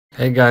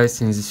Hey guys,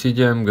 in this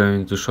video I'm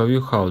going to show you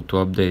how to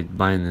update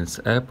Binance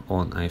app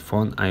on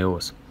iPhone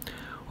iOS.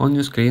 On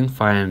your screen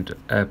find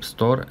App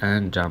Store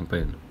and jump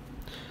in.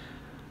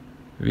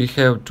 We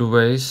have two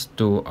ways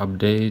to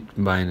update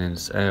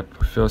Binance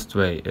app. First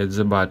way, at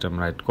the bottom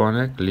right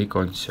corner, click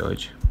on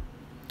search.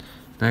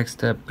 Next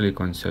step, click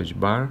on search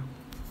bar,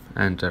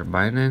 enter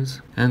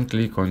Binance and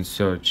click on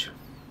search.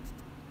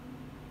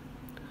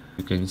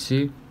 You can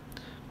see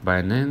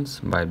Binance,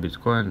 buy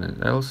Bitcoin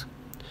and else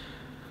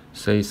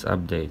says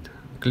update.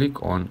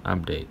 Click on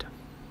update.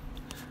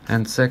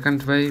 And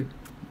second way,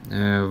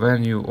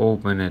 when you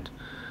open it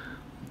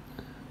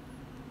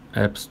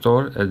App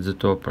Store, at the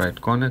top right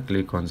corner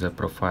click on the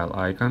profile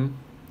icon,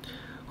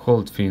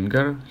 hold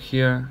finger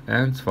here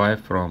and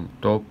swipe from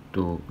top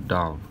to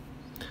down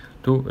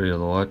to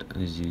reload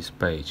this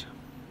page.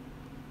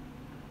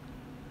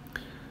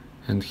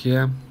 And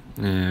here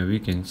we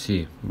can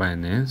see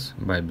Binance,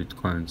 buy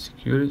Bitcoin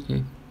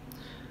security,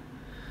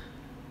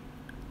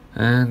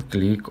 and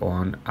click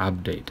on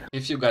update.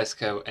 If you guys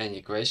have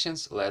any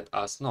questions, let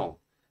us know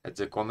at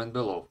the comment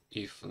below.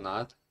 If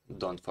not,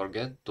 don't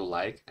forget to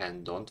like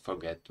and don't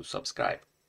forget to subscribe.